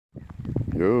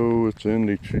Yo, it's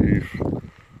Indy Chief.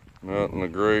 Out in the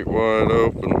great wide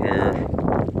open here.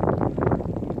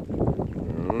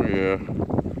 Oh yeah.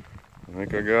 I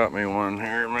think I got me one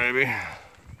here maybe.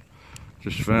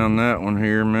 Just found that one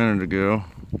here a minute ago.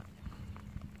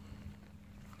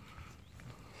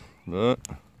 But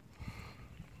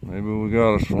maybe we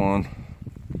got us one.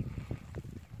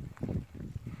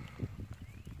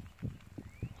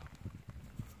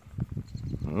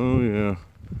 Oh yeah.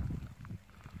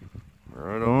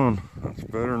 Right on. That's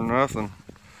better than nothing.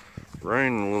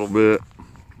 Raining a little bit.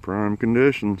 Prime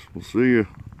conditions. We'll see you.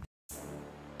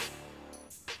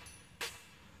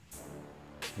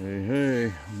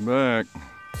 Hey, I'm back.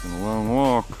 Been a long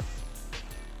walk.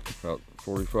 About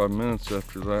 45 minutes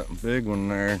after that big one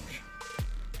there.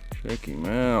 Check him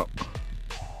out.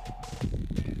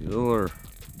 Killer.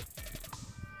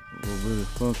 A little bit of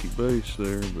funky bass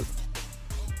there, but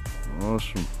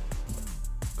awesome.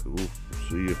 Cool. We'll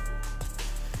see you.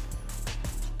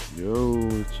 Yo,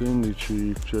 it's Indy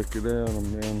Chief. Check it out.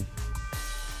 I'm down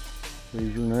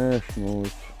Leisure National.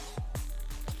 It's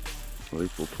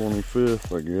April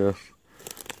 25th, I guess.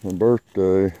 My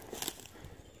birthday.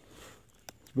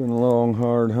 It's been a long,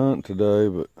 hard hunt today,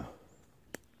 but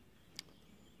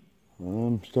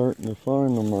I'm starting to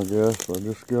find them, I guess. I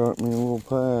just got me a little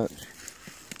patch.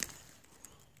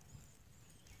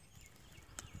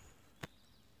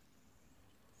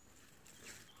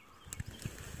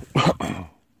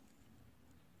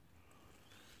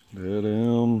 Dead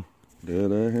elm,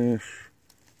 dead ash.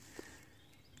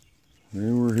 They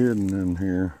were hidden in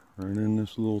here, right in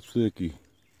this little thicket.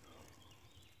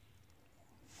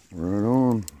 Right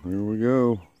on, there we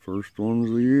go. First ones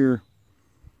of the year.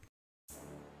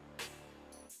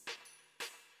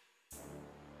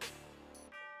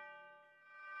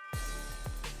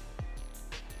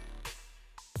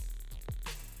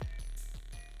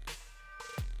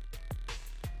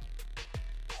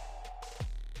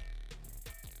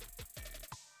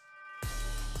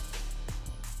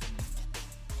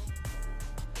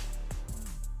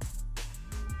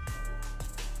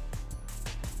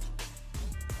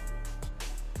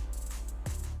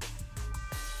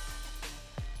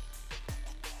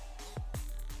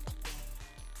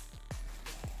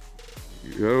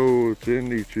 Yo, it's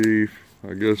Indy Chief.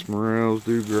 I guess morels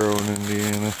do grow in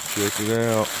Indiana. Check it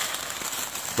out.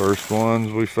 First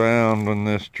ones we found on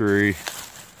this tree.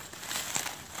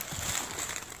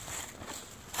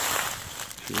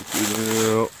 Check it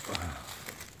out.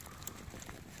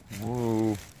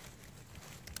 Whoa.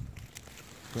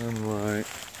 Sunlight.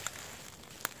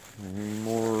 Any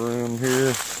more around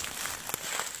here?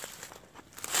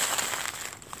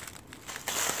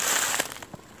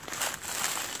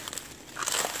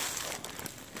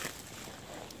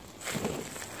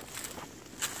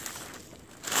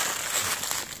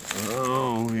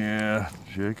 Oh yeah,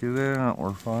 check it out.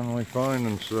 We're finally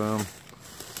finding some.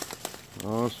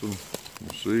 Awesome.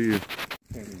 We'll see you.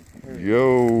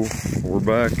 Yo, we're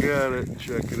back at it.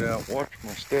 Check it out. Watch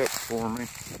my steps for me.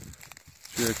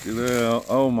 Check it out.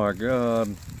 Oh my God.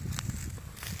 I'm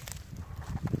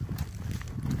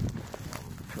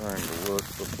trying to look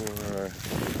before I...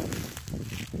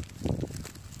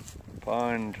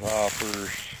 Pine toppers.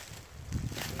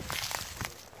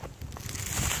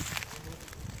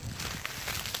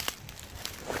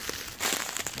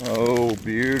 Oh,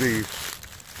 beauties.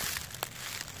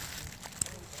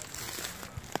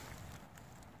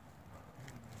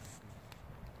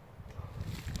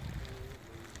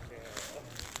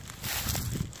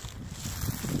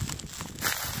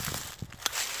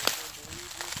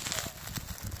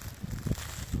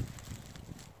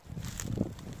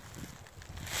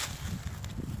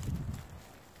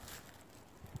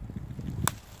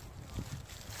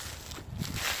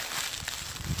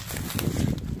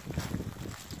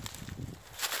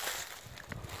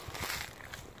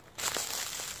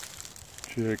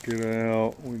 Check it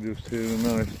out. We just hit a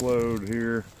nice load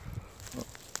here.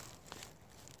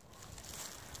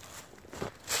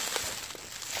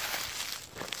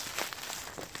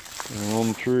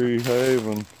 Elm Tree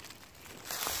Haven.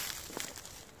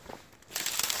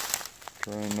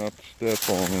 Trying not to step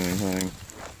on anything.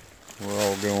 We're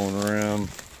all going around.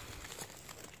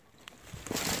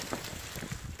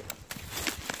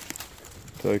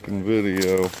 Taking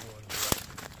video.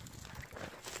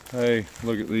 Hey,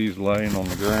 look at these laying on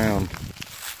the ground.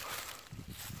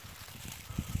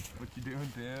 What you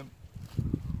doing, Tim?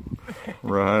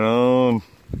 Right on.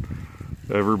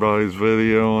 Everybody's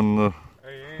videoing the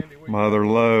mother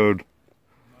load.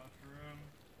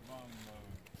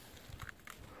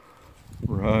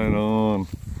 Right on.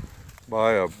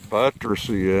 By a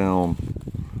buttressy elm.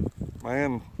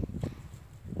 Man,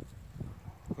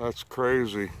 That's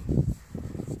crazy.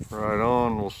 Right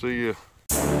on, we'll see you.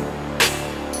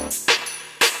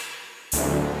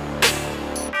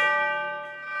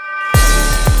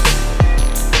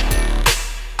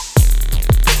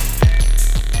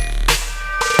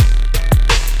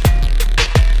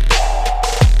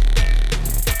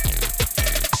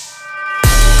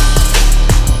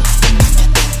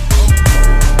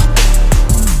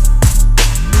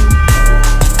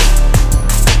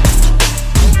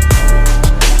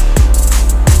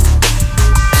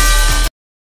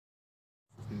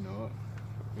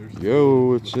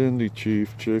 Yo, it's Indy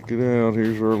Chief. Check it out.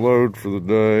 Here's our load for the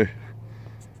day.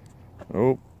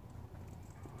 Oh.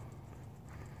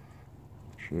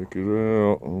 Check it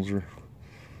out. Those are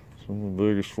some of the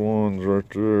biggest ones right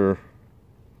there.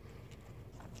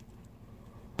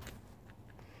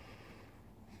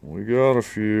 We got a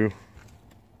few.